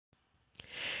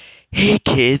Hey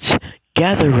kids,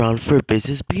 gather around for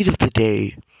business beat of the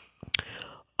day.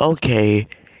 Okay,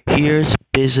 here's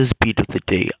business beat of the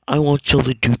day. I want you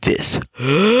to do this.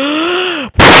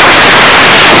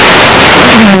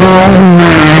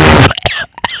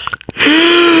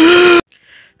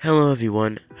 Hello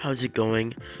everyone, how's it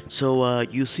going?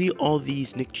 You see all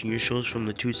these Nick Jr. shows from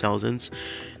the 2000s?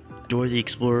 Dora the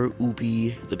Explorer,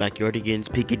 Ubi, The Backyardigans,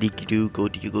 Piggy Deaky Doo, Go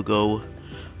Diggy Go Go,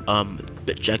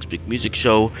 the Jack's Big Music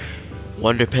Show,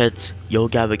 Wonder Pets, Yo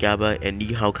Gabba Gabba, and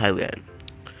Ni Hao Kai Lan.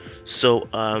 So,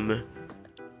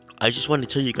 I just want to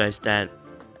tell you guys that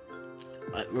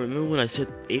I remember when I said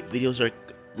 8 videos are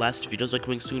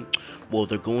coming soon. Well,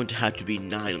 they're going to have to be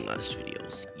 9 last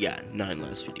videos. Yeah, 9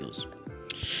 last videos.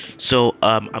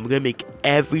 I'm gonna make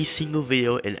every single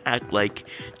video and act like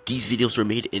these videos were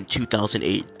made in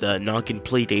 2008. The Noggin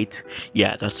Playdate.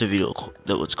 Yeah, that's the video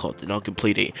that was called the Noggin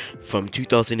Playdate from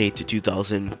 2008 to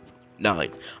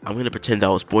 2009. I'm gonna pretend I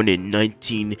was born in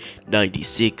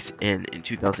 1996 and in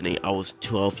 2008 I was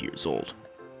 12 years old.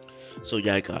 So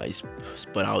yeah, guys,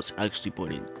 but I was actually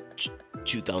born in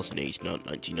 2008, not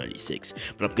 1996.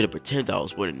 But I'm gonna pretend I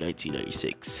was born in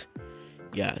 1996.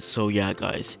 Yeah, so yeah,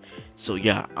 guys. So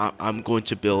yeah, I'm going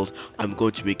to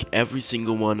make every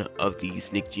single one of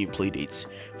these Nick Jr. playdates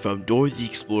from Dora the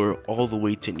Explorer all the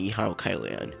way to Ni Hao Kai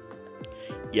Lan.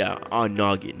 Yeah, on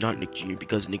Noggin, not Nick Jr.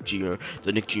 because the Nick Jr.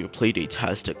 playdates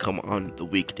has to come on the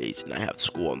weekdays, and I have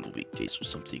school on the weekdays or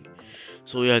something.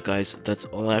 So yeah, guys, that's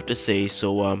all I have to say.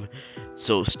 So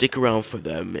stick around for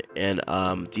them, and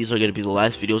these are gonna be the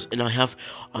last videos, and I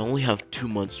only have 2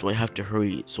 months, so I have to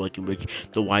hurry so I can make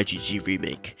the YGG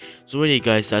remake. So anyway,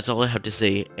 guys, that's all I have to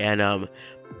say, and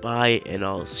bye, and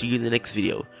I'll see you in the next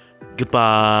video. Goodbye.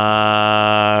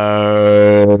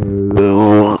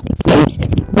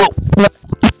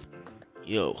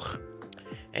 Yo.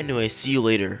 Anyway, see you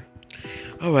later.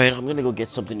 Alright, I'm gonna go get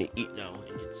something to eat now.